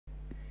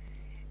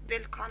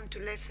welcome to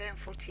lesson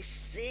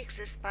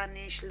 46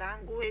 Spanish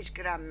language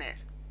grammar.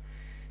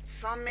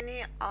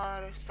 Summary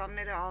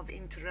of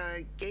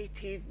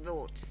interrogative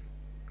words.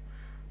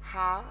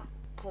 How,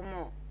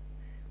 cómo,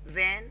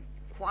 when,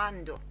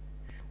 cuándo,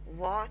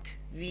 what,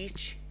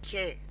 which,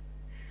 qué,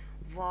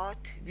 what,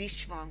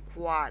 which one,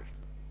 cuál,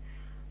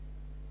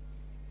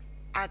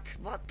 at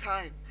what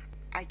time,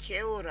 a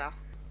qué hora,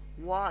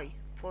 why,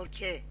 por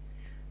qué,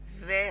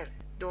 where,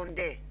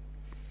 dónde,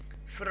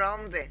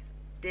 from where,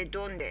 de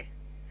dónde,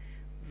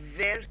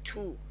 where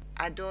to,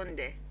 a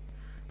dónde,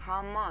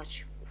 how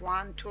much,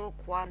 cuánto,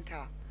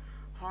 cuánta,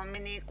 how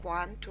many,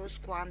 cuántos,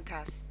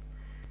 cuántas,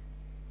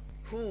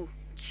 who,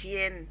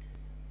 quién,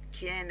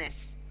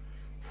 quiénes,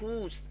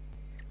 whose,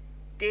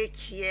 de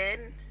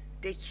quién,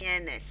 de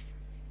quiénes.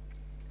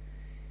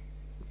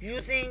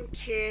 Using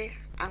que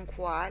and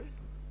cuál,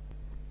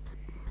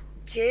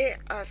 que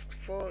asks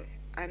for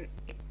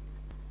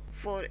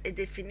a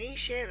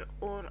definition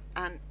or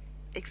an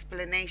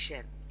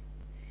explanation.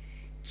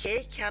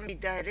 Que can be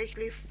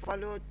directly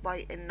followed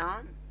by a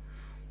noun.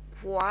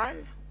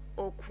 Cuál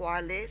or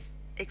cuáles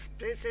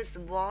expresses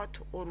what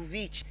or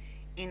which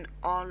in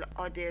all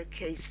other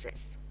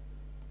cases.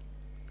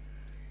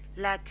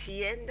 La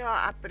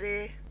tienda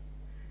abre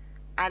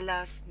a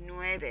las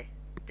 9.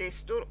 The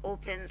store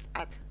opens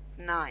at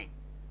 9.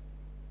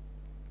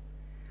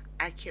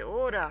 ¿A qué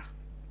hora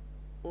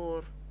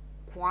or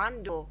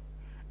cuándo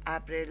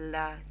abre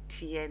la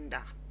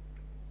tienda?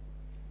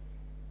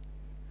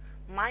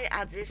 My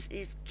address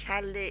is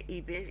Calle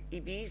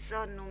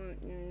Ibiza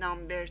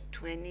number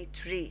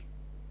 23.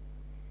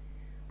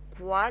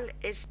 ¿Cuál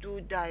es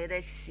tu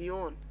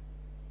dirección?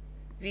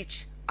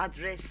 Which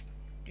address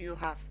do you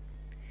have?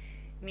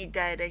 Mi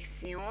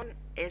dirección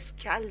es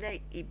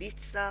Calle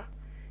Ibiza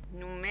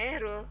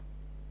número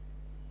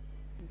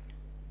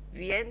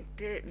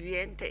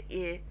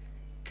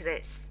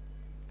 23.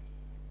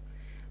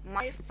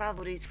 My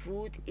favorite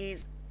food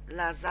is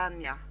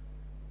lasagna.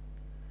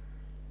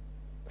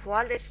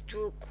 ¿Cuál es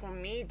tu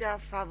comida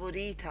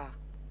favorita?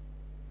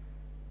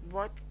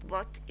 What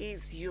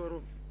is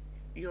your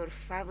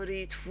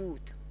favorite food?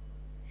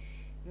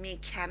 Mi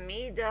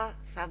comida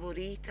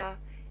favorita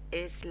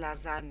es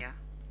lasagna.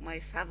 My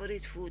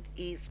favorite food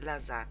is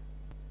lasagna.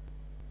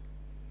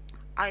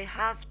 I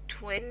have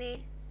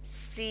 20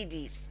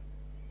 CDs.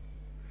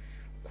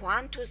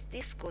 ¿Cuántos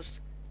discos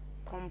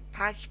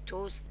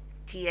compactos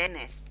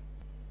tienes?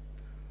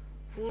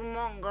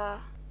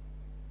 Hurmonga.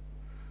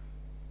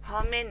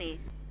 How many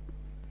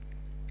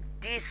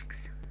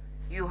discs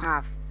you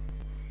have?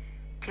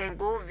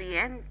 Tengo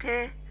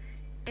 20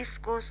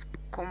 discos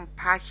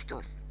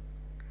compactos.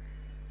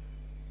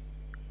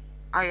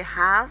 I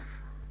have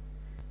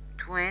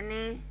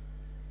 20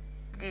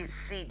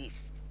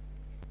 CDs.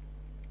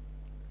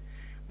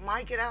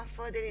 My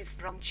grandfather is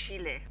from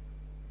Chile.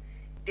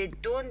 ¿De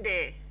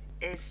dónde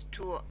es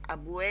tu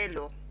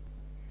abuelo?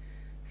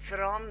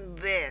 From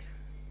where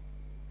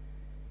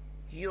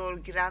your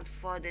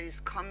grandfather is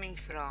coming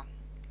from,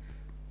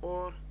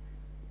 or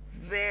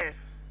where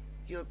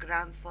your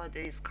grandfather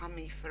is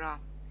coming from.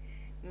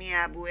 Mi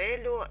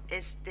abuelo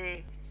es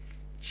de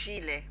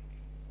Chile.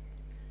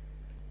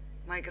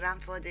 My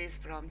grandfather is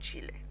from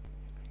Chile.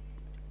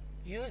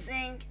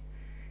 Using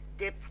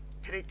the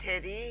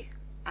preterite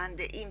and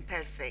the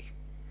imperfect.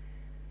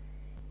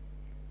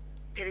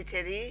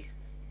 Preterite,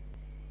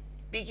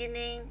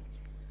 beginning,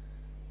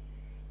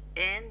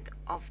 end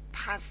of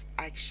past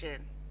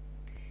action.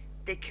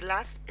 The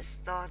class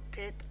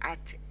started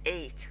at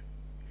 8.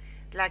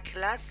 La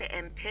clase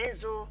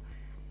empezó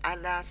a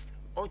las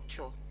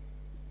 8.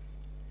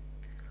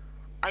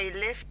 I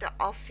left the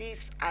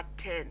office at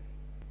 10.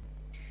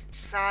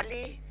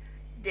 Salí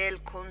del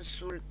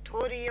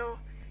consultorio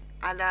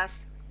a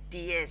las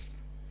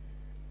 10.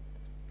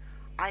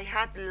 I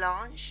had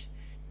lunch,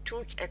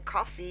 took a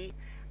coffee,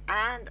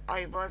 and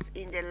I was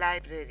in the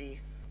library.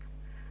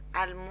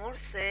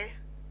 Almorcé,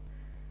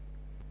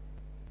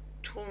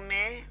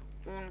 tomé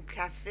un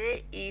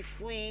café y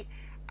fui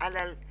a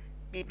la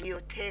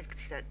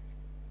biblioteca.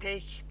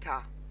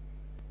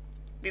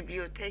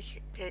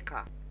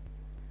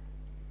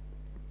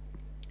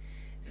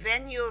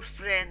 When your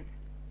friend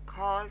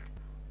called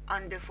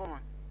on the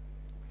phone.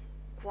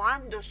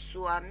 Cuando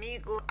su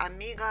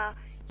amiga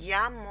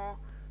llamó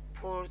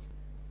por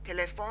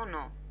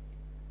teléfono.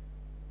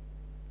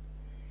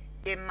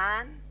 The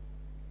man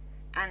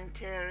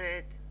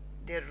entered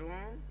the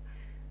room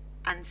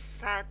and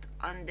sat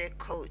on the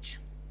couch.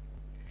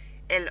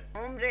 El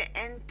hombre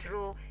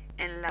entró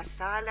en la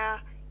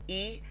sala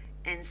y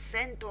se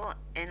sentó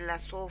en el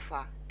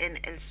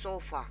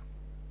sofá.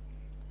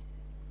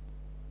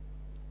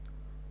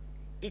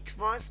 It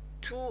was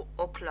 2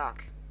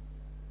 o'clock.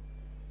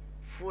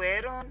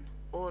 Fueron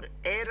o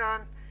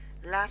eran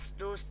las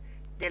 2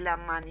 de la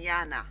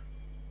mañana.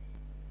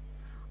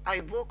 I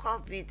woke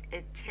up with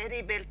a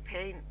terrible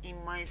pain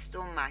in my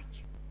stomach.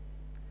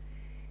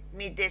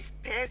 Me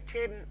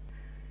desperté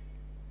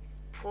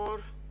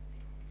por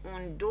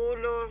un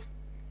dolor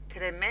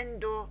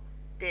tremendo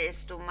de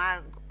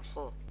estómago.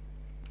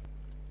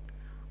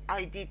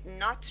 I did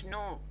not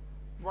know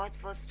what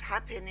was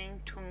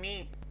happening to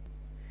me.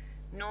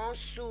 No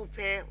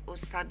supe o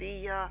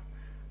sabía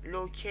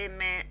lo que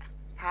me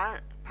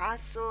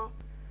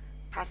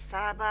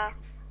pasaba.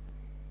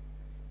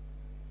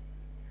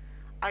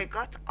 I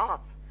got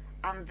up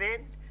and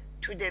went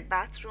to the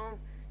bathroom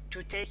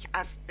to take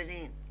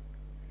aspirin.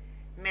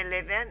 Me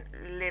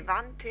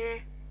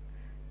levanté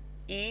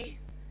y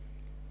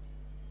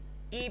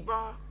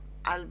iba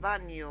al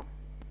baño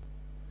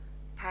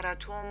para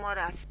tomar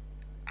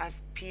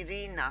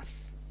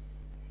aspirinas.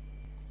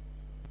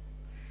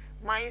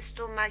 My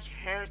stomach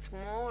hurt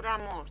more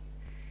and more.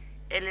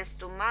 El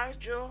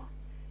estómago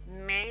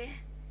me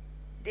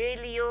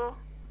dolió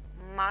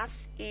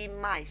más y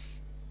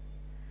más.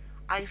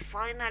 I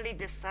finally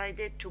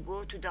decided to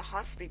go to the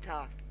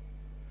hospital.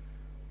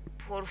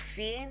 Por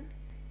fin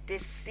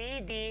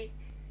decidí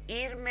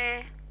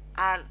irme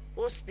al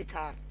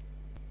hospital.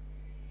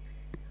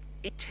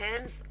 It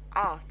turns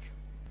out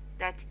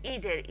that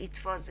either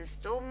it was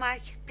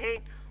stomach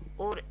pain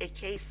or a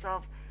case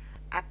of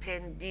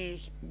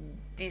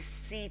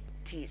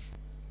appendicitis.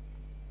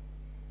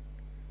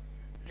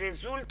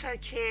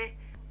 Resulta que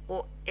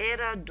o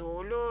era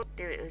dolor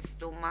de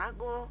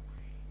estómago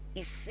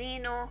y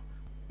sino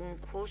un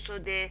caso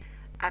de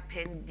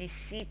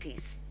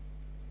appendicitis.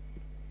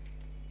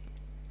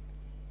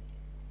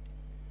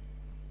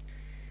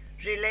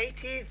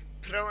 Relative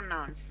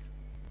pronouns: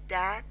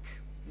 that,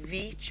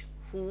 which,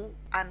 who,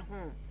 and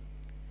whom.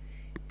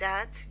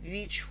 That,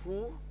 which,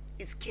 who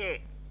is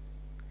que.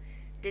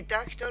 The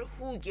doctor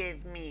who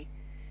gave me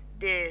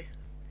the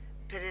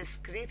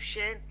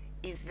prescription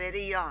is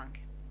very young.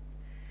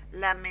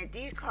 La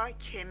médica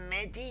que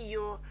me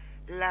dio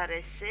la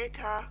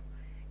receta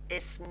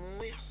es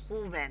muy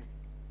joven.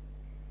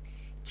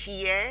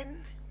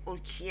 ¿Quién or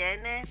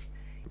quiénes?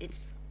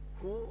 It's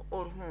who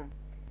or whom.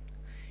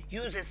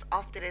 Uses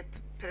after a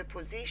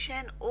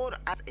preposition or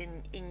as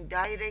an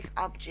indirect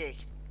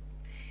object.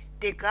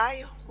 The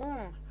guy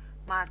whom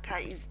Marta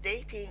is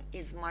dating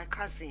is my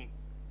cousin.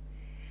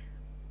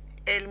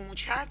 El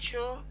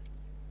muchacho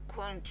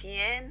con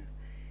quien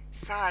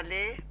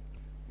sale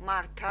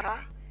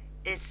Marta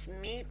es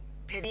mi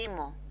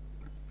primo.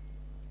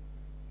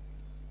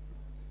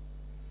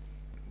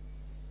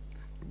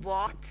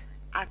 What,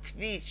 at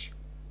which,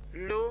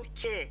 lo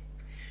que.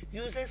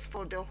 Uses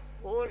for the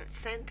whole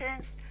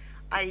sentence,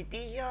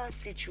 idea,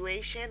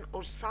 situation,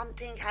 or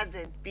something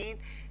hasn't been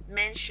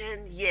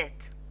mentioned yet.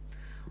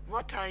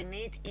 What I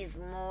need is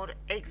more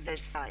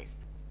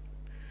exercise.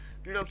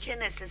 Lo que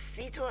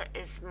necesito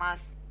es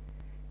más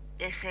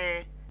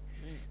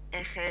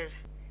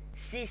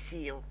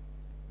ejercicio.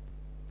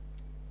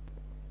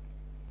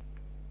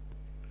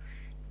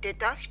 The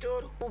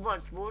doctor who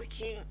was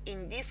working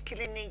in this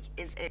clinic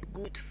is a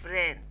good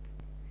friend.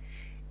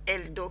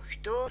 El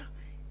doctor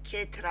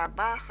que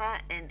trabaja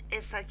en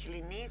esa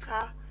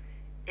clínica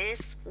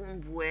es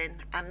un buen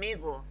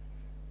amigo.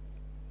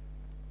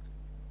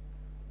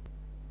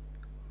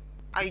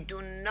 I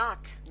do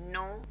not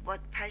know what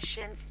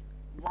patients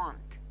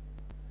want.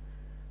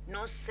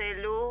 No sé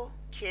lo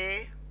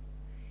que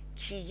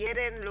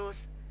quieren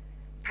los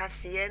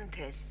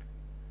pacientes.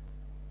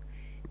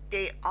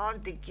 They are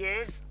the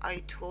girls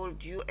I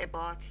told you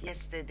about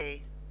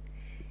yesterday.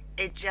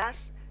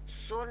 Ellas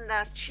son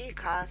las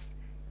chicas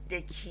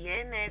de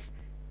quienes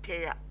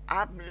te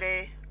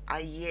hablé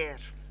ayer.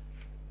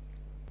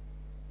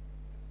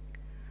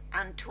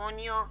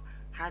 Antonio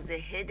has a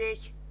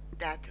headache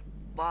that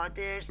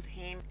bothers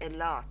him a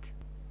lot.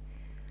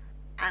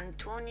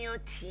 Antonio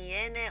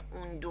tiene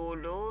un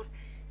dolor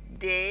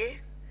de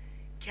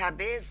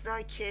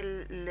cabeza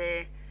que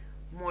le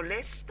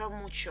molesta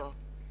mucho.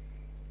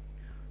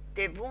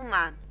 The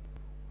woman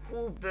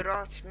who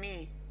brought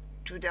me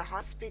to the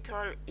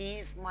hospital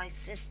is my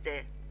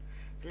sister.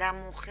 La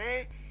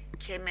mujer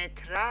que me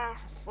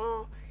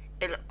trajo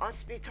al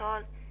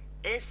hospital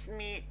es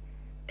mi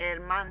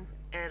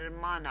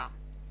hermana.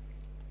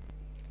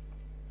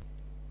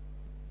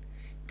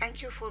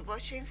 Thank you for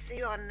watching. See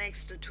you on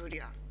next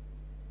tutorial.